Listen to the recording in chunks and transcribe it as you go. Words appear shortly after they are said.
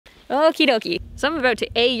Okie dokie. So I'm about to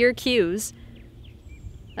A your cues.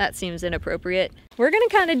 That seems inappropriate. We're gonna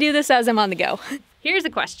kind of do this as I'm on the go. Here's a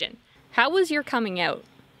question. How was your coming out?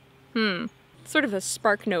 Sort of a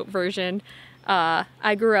Spark Note version.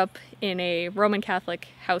 I grew up in a Roman Catholic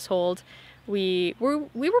household. We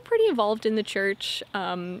were pretty involved in the church.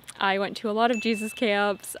 I went to a lot of Jesus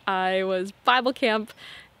camps. I was Bible camp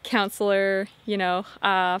counselor, you know.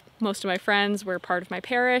 Most of my friends were part of my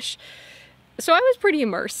parish. So I was pretty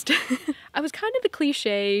immersed. I was kind of the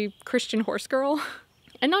cliche Christian horse girl.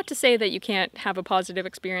 And not to say that you can't have a positive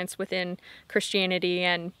experience within Christianity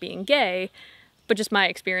and being gay, but just my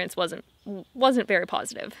experience wasn't very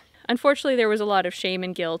positive. Unfortunately, there was a lot of shame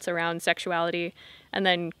and guilt around sexuality, and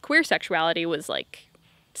then queer sexuality was like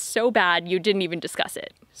so bad you didn't even discuss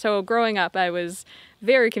it. So growing up, I was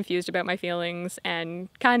very confused about my feelings and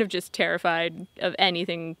kind of just terrified of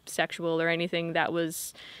anything sexual or anything that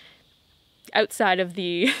was outside of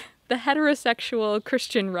the heterosexual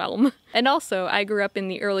Christian realm. And also, I grew up in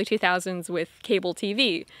the early 2000s with cable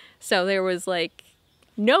TV, so there was like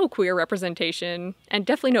no queer representation, and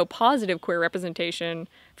definitely no positive queer representation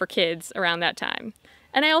for kids around that time.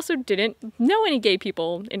 And I also didn't know any gay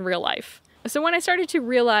people in real life. So when I started to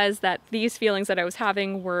realize that these feelings that I was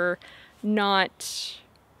having were not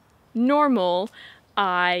normal,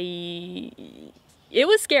 it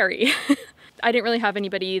was scary. I didn't really have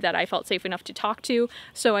anybody that I felt safe enough to talk to,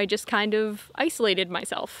 so I just kind of isolated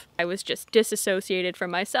myself. I was just disassociated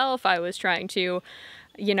from myself. I was trying to,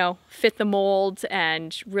 you know, fit the mold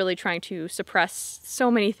and really trying to suppress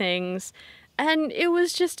so many things. And it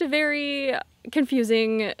was just a very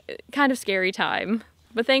confusing, kind of scary time.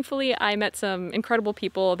 But thankfully, I met some incredible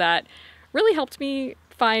people that really helped me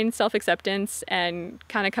find self-acceptance and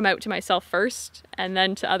kind of come out to myself first and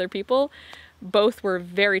then to other people. Both were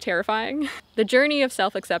very terrifying. The journey of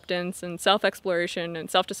self-acceptance and self-exploration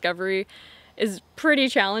and self-discovery is pretty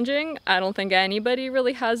challenging. I don't think anybody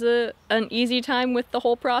really has an easy time with the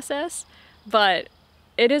whole process, but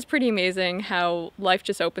it is pretty amazing how life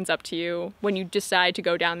just opens up to you when you decide to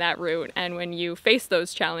go down that route, and when you face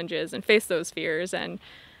those challenges and face those fears and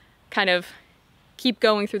kind of keep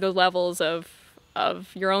going through those levels of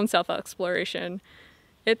your own self-exploration.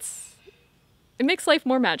 It makes life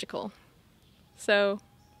more magical. So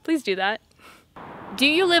please do that. Do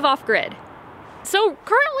you live off-grid? So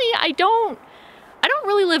currently I don't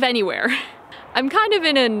really live anywhere. I'm kind of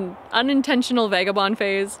in an unintentional vagabond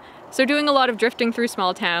phase, so doing a lot of drifting through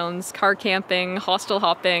small towns, car camping, hostel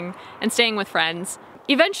hopping, and staying with friends.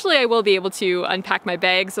 Eventually I will be able to unpack my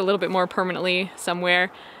bags a little bit more permanently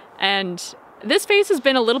somewhere, and this phase has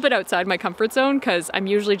been a little bit outside my comfort zone because I'm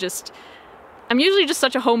usually just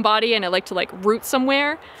such a homebody and I like to like root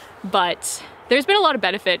somewhere, but there's been a lot of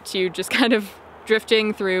benefit to just kind of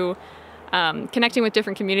drifting through, connecting with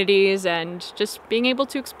different communities and just being able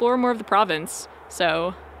to explore more of the province.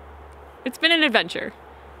 So it's been an adventure.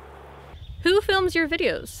 Who films your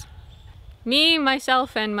videos? Me,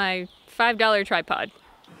 myself, and my $5 tripod.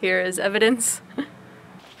 Here is evidence.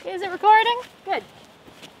 Is it recording? Good.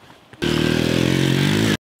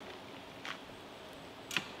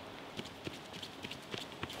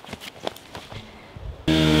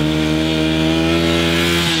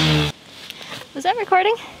 Was that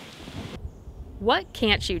recording? What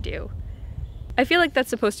can't you do? I feel like that's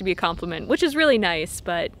supposed to be a compliment, which is really nice,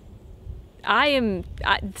 but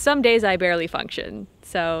some days I barely function,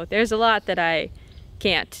 so there's a lot that I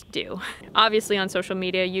can't do. Obviously on social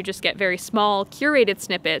media you just get very small, curated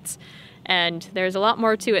snippets, and there's a lot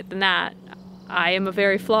more to it than that. I am a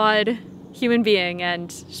very flawed human being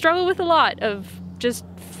and struggle with a lot of just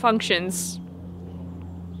functions.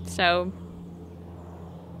 So,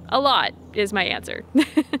 a lot is my answer.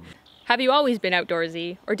 Have you always been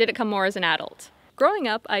outdoorsy, or did it come more as an adult? Growing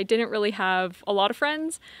up, I didn't really have a lot of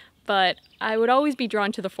friends, but I would always be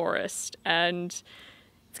drawn to the forest, and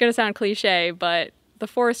it's gonna sound cliche, but the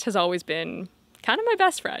forest has always been kind of my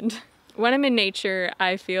best friend. When I'm in nature,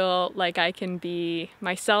 I feel like I can be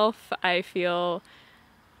myself. I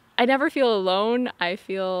never feel alone. I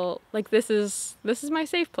feel like this is my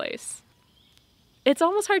safe place. It's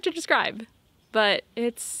almost hard to describe, but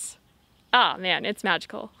it's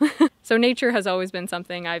magical. So nature has always been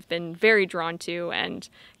something I've been very drawn to and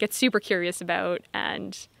get super curious about,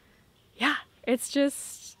 and yeah, it's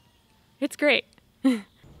great.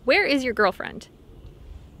 Where is your girlfriend?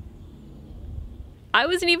 I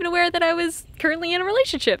wasn't even aware that I was currently in a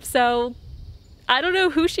relationship, so I don't know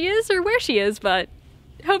who she is or where she is, but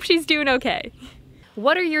hope she's doing okay.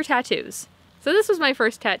 What are your tattoos? So this was my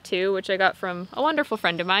first tattoo, which I got from a wonderful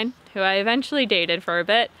friend of mine, who I eventually dated for a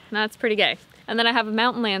bit, and that's pretty gay. And then I have a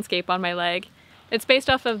mountain landscape on my leg, It's based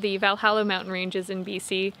off of the Valhalla mountain ranges in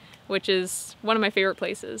BC, which is one of my favorite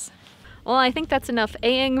places. Well, I think that's enough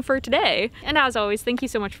A-ing for today. And as always, thank you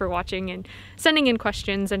so much for watching and sending in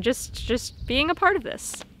questions and just being a part of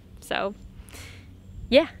this. So,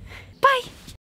 yeah. Bye!